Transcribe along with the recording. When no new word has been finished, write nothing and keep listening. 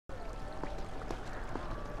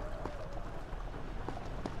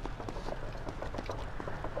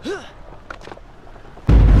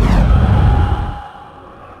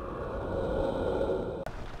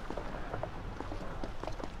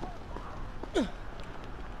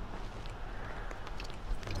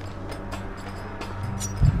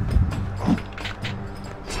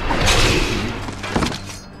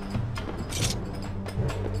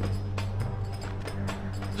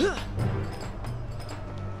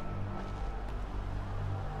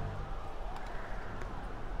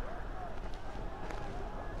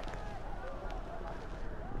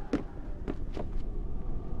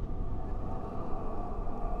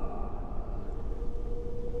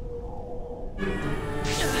I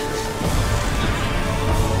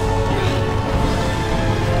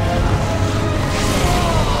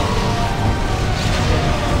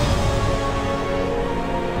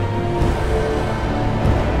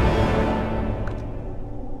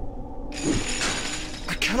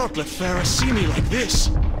cannot let Farah see me like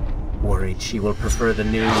this. Worried she will prefer the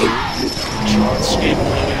new you? Charred skin,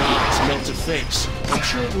 glowing eyes, melted face. I'm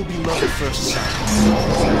sure it will be love at first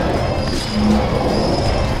sight.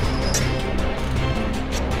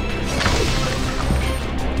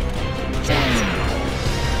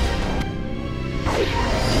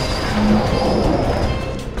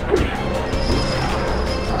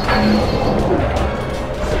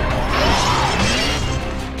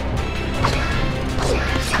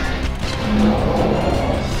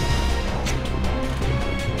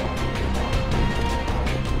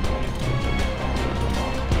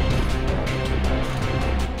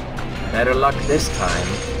 Better luck this time.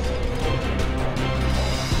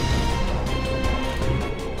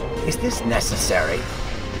 Is this necessary?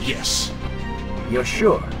 Yes. You're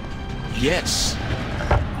sure? Yes.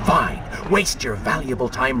 Fine. Waste your valuable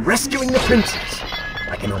time rescuing the princess.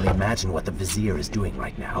 I can only imagine what the Vizier is doing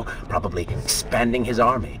right now. Probably expanding his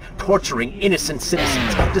army, torturing innocent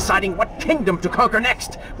citizens, deciding what kingdom to conquer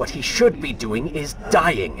next. What he should be doing is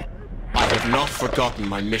dying. I have not forgotten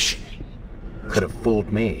my mission. Could have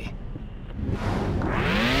fooled me.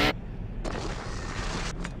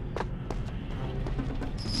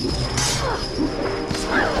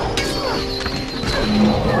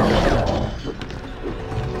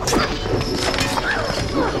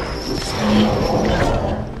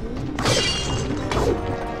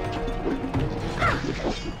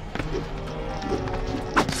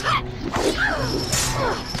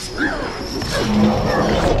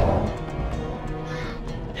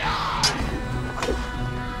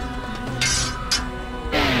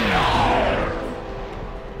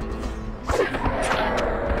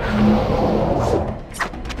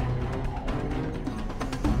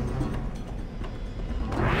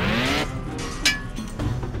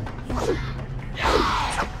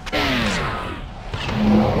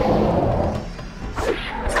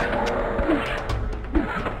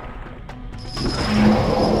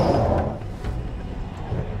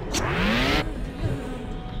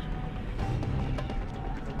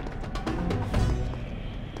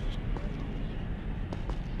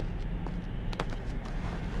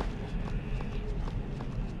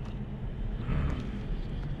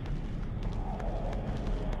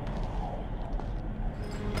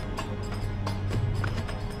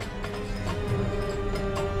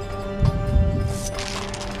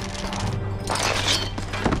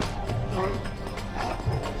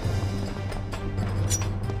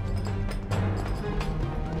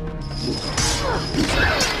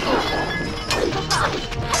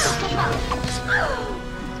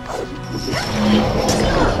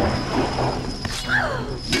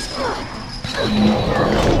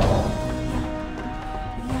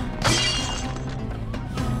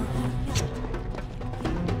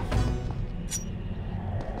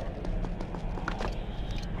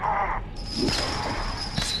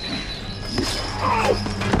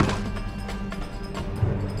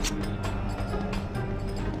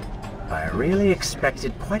 I really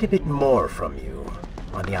expected quite a bit more from you.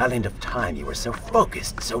 On the Island of Time, you were so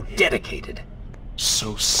focused, so dedicated.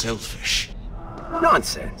 So selfish.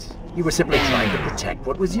 Nonsense. You were simply trying to protect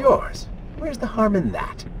what was yours. Where's the harm in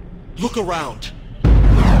that? Look around.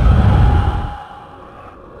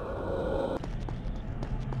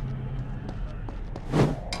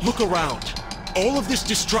 Look around. All of this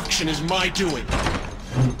destruction is my doing.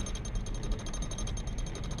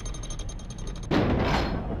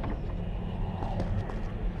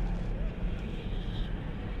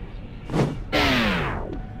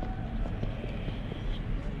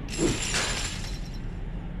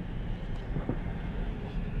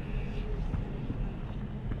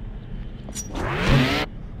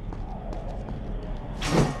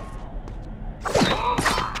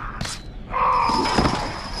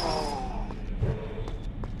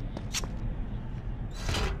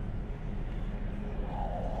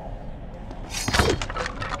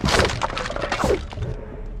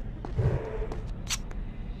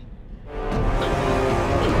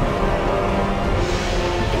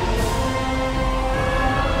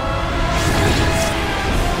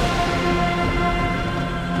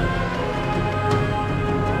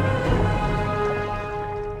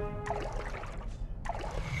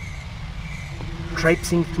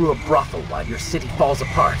 Traipsing through a brothel while your city falls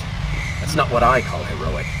apart. That's not what I call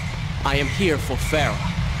heroic. I am here for Farah.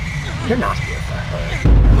 You're not here for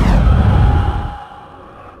her.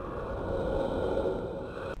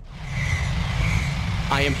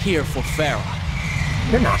 I am here for Farah.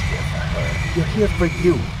 You're not here for her. You're here for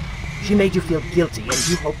you. She made you feel guilty, and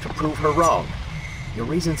you hope to prove her wrong. Your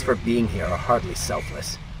reasons for being here are hardly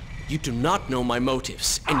selfless. You do not know my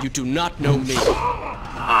motives, and you do not know me.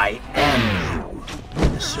 I am you.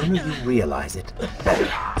 The sooner you realize it, the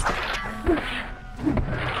better.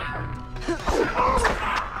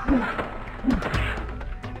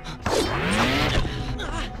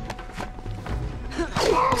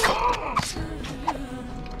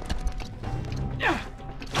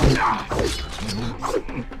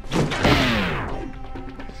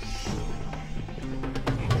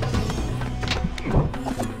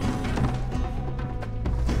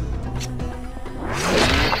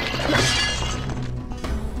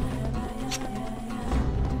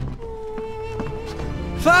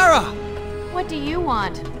 Farah! What do you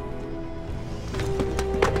want?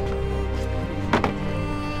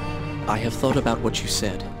 I have thought about what you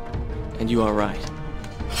said, and you are right.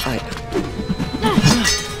 Can't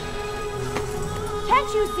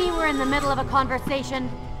you see we're in the middle of a conversation?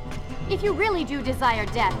 If you really do desire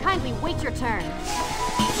death, kindly wait your turn.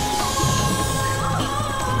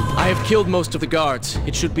 I have killed most of the guards.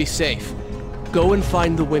 It should be safe. Go and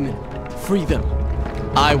find the women. Free them.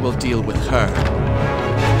 I will deal with her.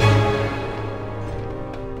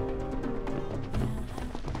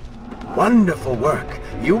 Wonderful work.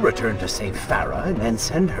 You return to save Farah and then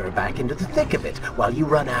send her back into the thick of it while you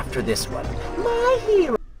run after this one. My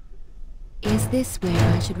hero. Is this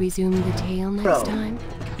where I should resume the tale next time?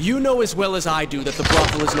 You know as well as I do that the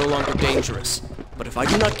brothel is no longer dangerous. But if I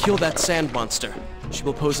do not kill that sand monster, she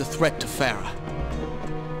will pose a threat to Farah.